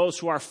behold, those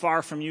who are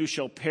far from you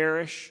shall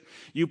perish.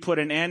 You put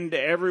an end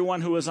to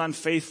everyone who is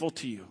unfaithful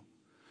to you.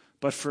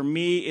 But for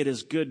me, it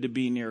is good to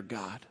be near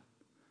God.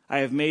 I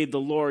have made the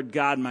Lord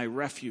God my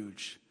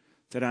refuge,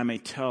 that I may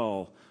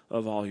tell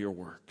of all your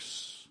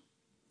works.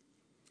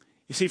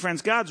 You see,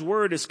 friends, God's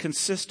word is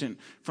consistent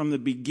from the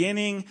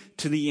beginning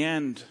to the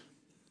end.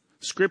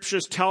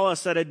 Scriptures tell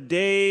us that a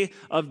day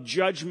of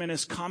judgment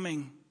is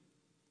coming.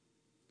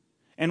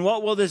 And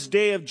what will this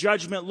day of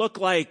judgment look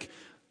like?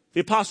 The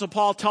Apostle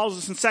Paul tells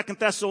us in 2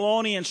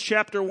 Thessalonians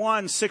chapter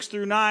 1, 6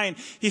 through 9,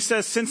 he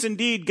says, since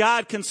indeed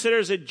God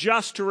considers it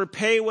just to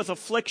repay with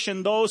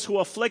affliction those who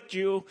afflict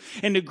you,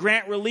 and to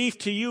grant relief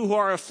to you who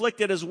are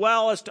afflicted as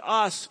well as to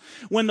us,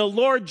 when the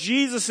Lord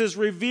Jesus is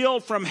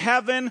revealed from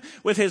heaven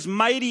with his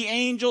mighty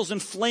angels in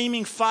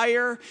flaming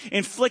fire,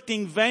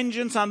 inflicting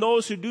vengeance on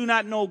those who do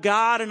not know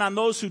God and on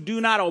those who do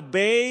not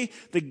obey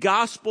the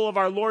gospel of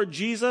our Lord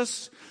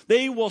Jesus,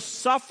 they will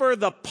suffer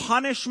the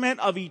punishment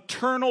of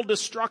eternal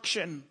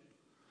destruction,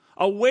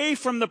 away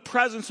from the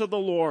presence of the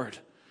Lord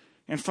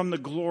and from the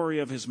glory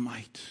of his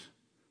might.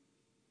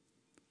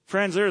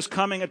 Friends, there is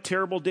coming a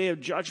terrible day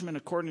of judgment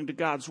according to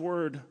God's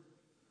word.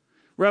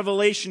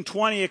 Revelation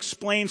 20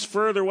 explains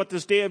further what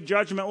this day of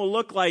judgment will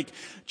look like.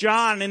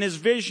 John, in his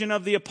vision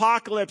of the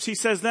apocalypse, he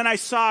says, then I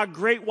saw a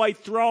great white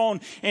throne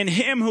and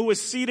him who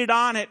was seated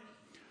on it.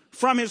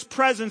 From his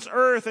presence,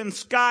 earth and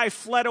sky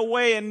fled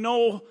away, and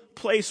no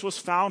place was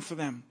found for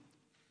them.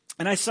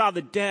 And I saw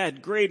the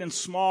dead, great and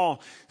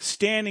small,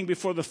 standing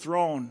before the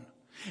throne.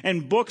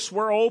 And books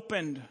were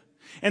opened.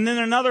 And then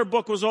another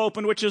book was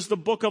opened, which is the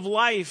book of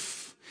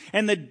life.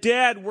 And the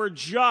dead were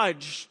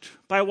judged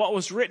by what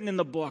was written in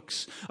the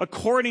books,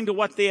 according to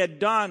what they had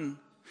done.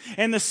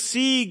 And the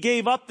sea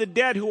gave up the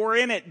dead who were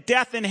in it.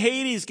 Death and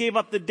Hades gave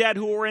up the dead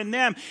who were in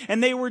them.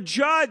 And they were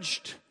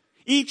judged,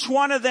 each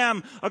one of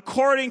them,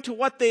 according to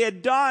what they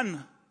had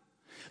done.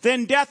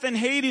 Then death and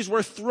Hades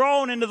were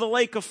thrown into the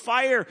lake of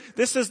fire.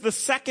 This is the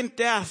second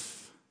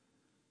death,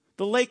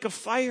 the lake of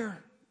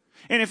fire.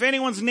 And if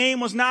anyone's name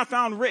was not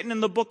found written in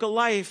the book of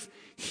life,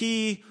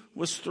 he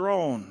was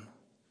thrown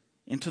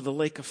into the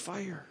lake of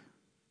fire.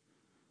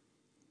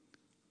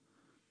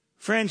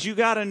 Friends, you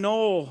got to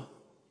know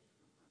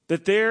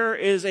that there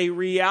is a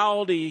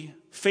reality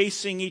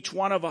facing each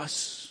one of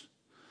us.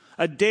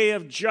 A day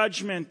of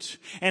judgment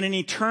and an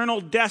eternal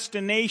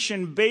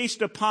destination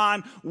based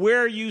upon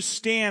where you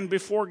stand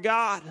before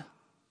God.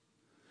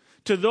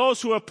 To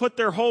those who have put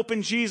their hope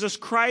in Jesus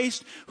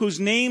Christ, whose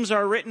names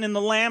are written in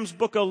the Lamb's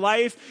book of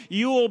life,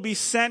 you will be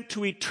sent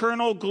to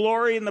eternal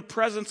glory in the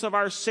presence of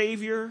our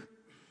Savior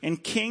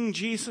and King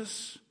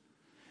Jesus.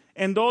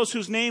 And those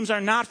whose names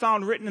are not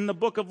found written in the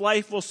book of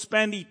life will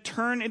spend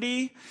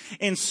eternity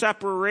in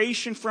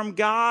separation from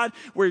God,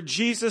 where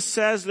Jesus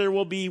says there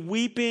will be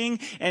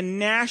weeping and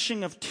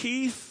gnashing of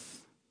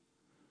teeth.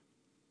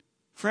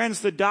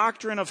 Friends, the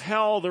doctrine of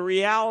hell, the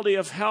reality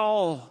of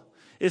hell,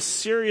 is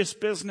serious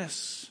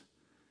business.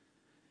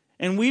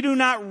 And we do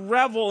not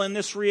revel in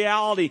this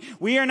reality.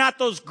 We are not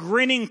those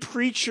grinning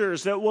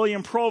preachers that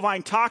William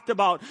Provine talked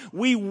about.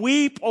 We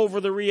weep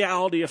over the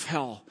reality of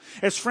hell.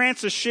 As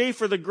Francis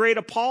Schaeffer, the great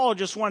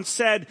apologist, once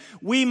said,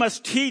 we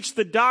must teach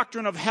the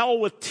doctrine of hell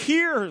with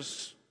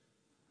tears.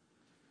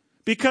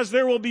 Because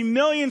there will be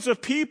millions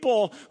of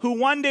people who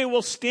one day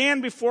will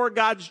stand before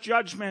God's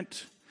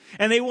judgment.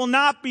 And they will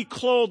not be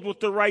clothed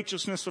with the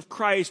righteousness of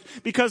Christ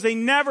because they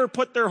never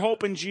put their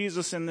hope in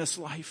Jesus in this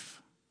life.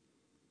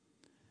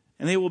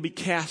 And they will be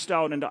cast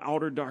out into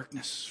outer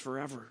darkness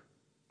forever.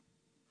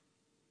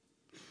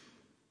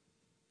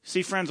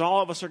 See, friends,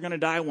 all of us are going to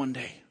die one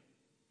day.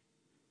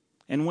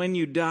 And when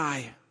you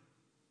die,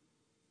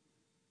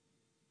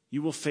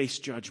 you will face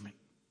judgment.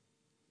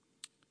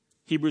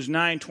 Hebrews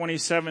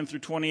 9:27 through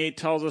 28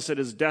 tells us it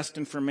is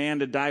destined for man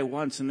to die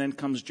once, and then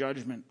comes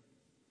judgment.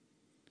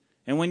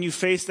 And when you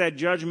face that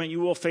judgment,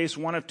 you will face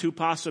one of two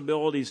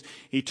possibilities: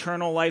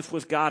 eternal life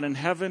with God in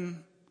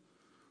heaven,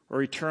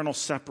 or eternal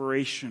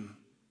separation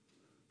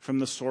from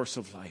the source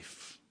of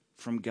life,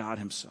 from God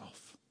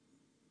himself.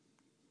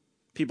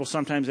 People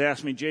sometimes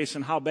ask me,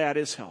 Jason, how bad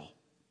is hell?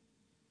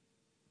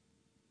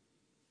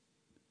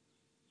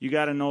 You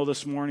got to know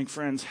this morning,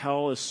 friends,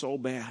 hell is so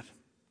bad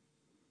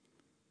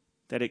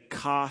that it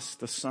cost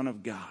the Son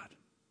of God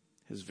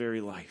his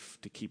very life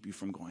to keep you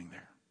from going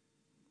there.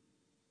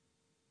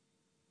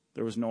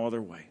 There was no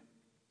other way.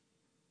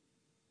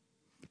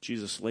 But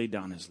Jesus laid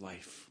down his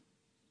life.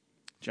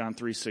 John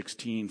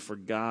 3:16, for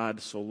God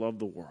so loved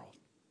the world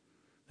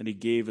that he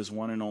gave his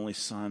one and only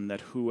Son, that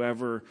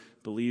whoever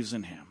believes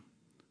in him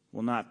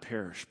will not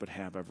perish but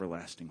have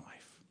everlasting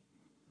life.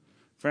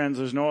 Friends,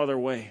 there's no other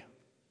way.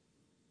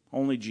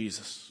 Only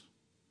Jesus.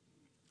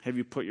 Have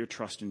you put your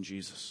trust in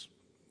Jesus?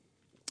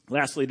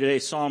 Lastly, today,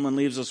 Solomon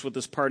leaves us with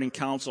this parting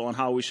counsel on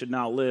how we should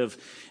now live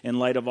in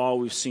light of all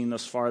we've seen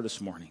thus far this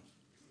morning.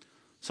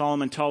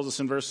 Solomon tells us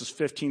in verses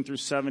 15 through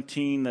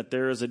 17 that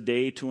there is a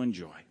day to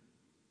enjoy.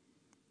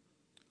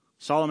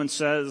 Solomon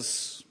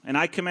says, "And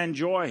I commend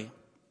joy,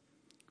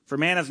 for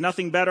man has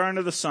nothing better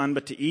under the sun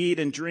but to eat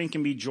and drink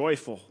and be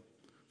joyful,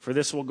 for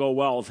this will go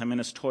well with him in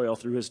his toil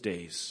through his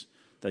days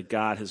that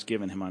God has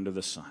given him under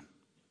the sun.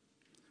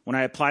 When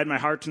I applied my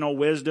heart to know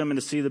wisdom and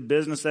to see the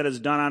business that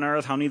is done on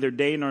earth, how neither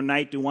day nor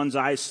night do one's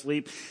eyes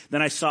sleep,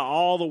 then I saw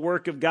all the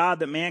work of God,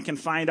 that man can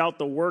find out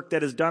the work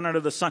that is done under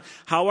the sun.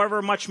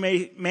 However much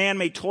man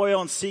may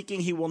toil in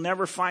seeking, he will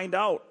never find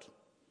out.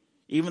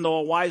 Even though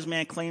a wise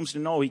man claims to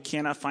know, he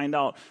cannot find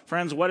out."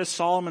 Friends, what is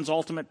Solomon's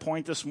ultimate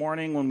point this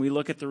morning when we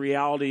look at the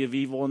reality of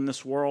evil in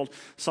this world?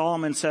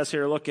 Solomon says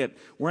here,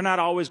 we're not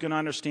always going to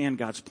understand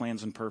God's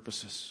plans and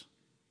purposes.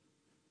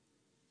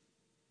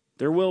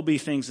 There will be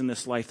things in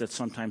this life that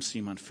sometimes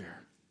seem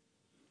unfair.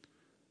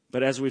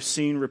 But as we've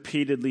seen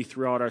repeatedly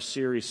throughout our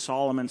series,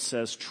 Solomon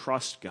says,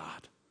 trust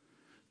God.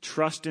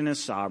 Trust in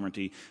his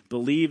sovereignty.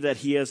 Believe that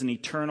he has an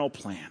eternal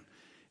plan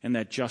and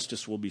that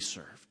justice will be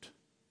served.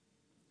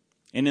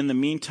 And in the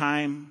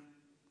meantime,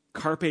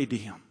 carpe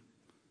diem.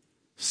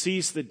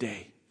 Seize the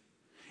day.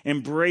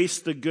 Embrace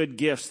the good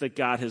gifts that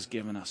God has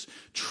given us.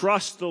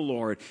 Trust the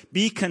Lord.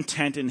 Be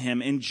content in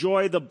him.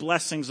 Enjoy the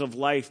blessings of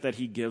life that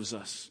he gives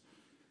us.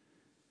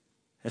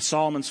 As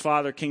Solomon's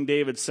father, King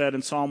David, said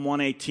in Psalm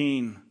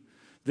 118,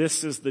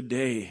 "This is the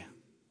day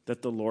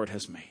that the Lord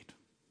has made.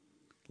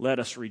 Let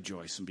us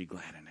rejoice and be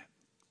glad in it."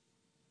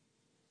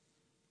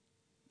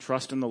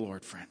 Trust in the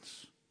Lord,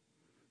 friends.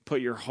 Put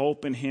your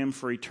hope in him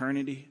for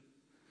eternity,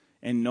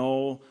 and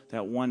know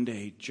that one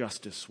day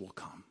justice will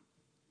come.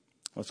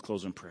 Let's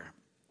close in prayer.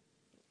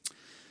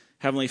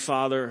 Heavenly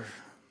Father,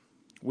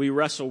 we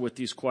wrestle with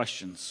these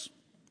questions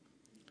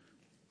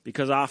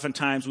because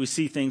oftentimes we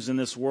see things in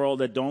this world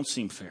that don't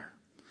seem fair,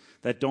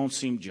 that don't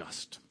seem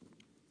just.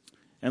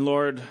 And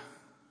Lord,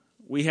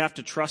 we have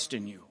to trust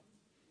in you.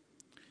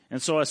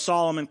 And so as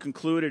Solomon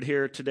concluded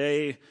here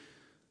today,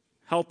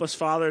 help us,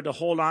 Father, to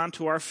hold on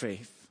to our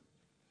faith,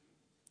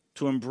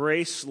 to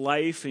embrace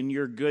life in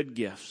your good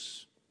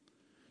gifts,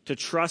 to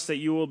trust that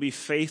you will be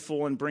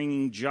faithful in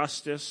bringing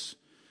justice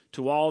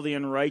to all the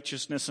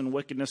unrighteousness and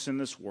wickedness in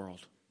this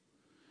world.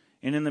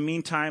 And in the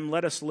meantime,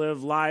 let us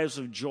live lives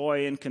of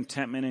joy and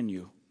contentment in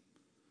you.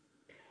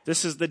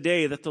 This is the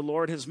day that the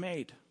Lord has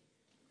made.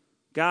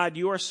 God,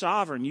 you are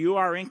sovereign. You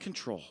are in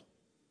control.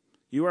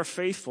 You are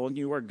faithful and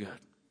you are good.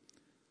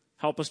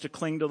 Help us to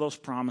cling to those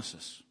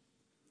promises.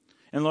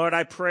 And Lord,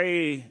 I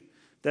pray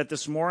that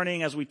this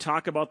morning as we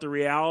talk about the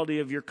reality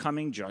of your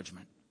coming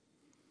judgment,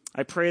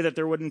 I pray that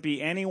there wouldn't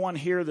be anyone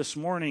here this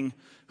morning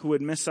who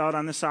would miss out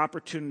on this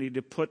opportunity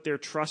to put their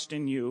trust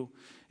in you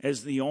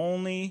as the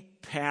only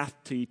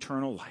path to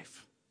eternal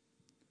life.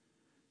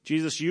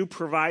 Jesus, you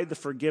provide the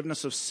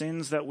forgiveness of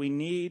sins that we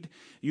need.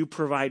 You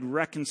provide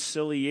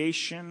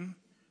reconciliation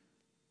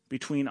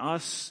between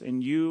us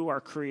and you,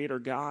 our Creator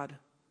God.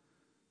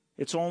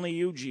 It's only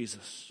you,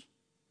 Jesus.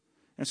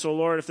 And so,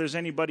 Lord, if there's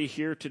anybody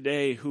here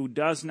today who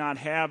does not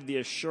have the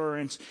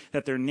assurance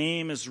that their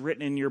name is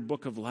written in your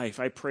book of life,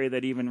 I pray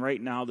that even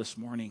right now this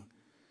morning,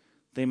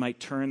 they might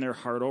turn their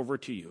heart over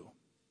to you.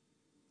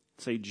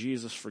 Say,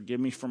 Jesus, forgive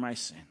me for my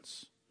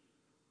sins.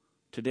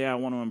 Today I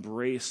want to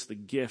embrace the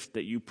gift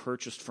that you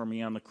purchased for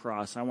me on the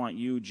cross. I want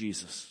you,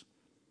 Jesus,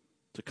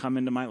 to come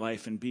into my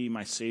life and be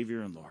my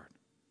Savior and Lord,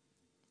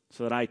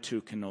 so that I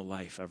too can know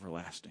life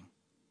everlasting.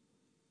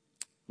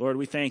 Lord,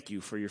 we thank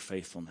you for your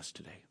faithfulness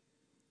today.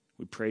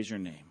 We praise your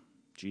name.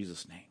 In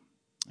Jesus' name,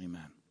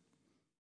 amen.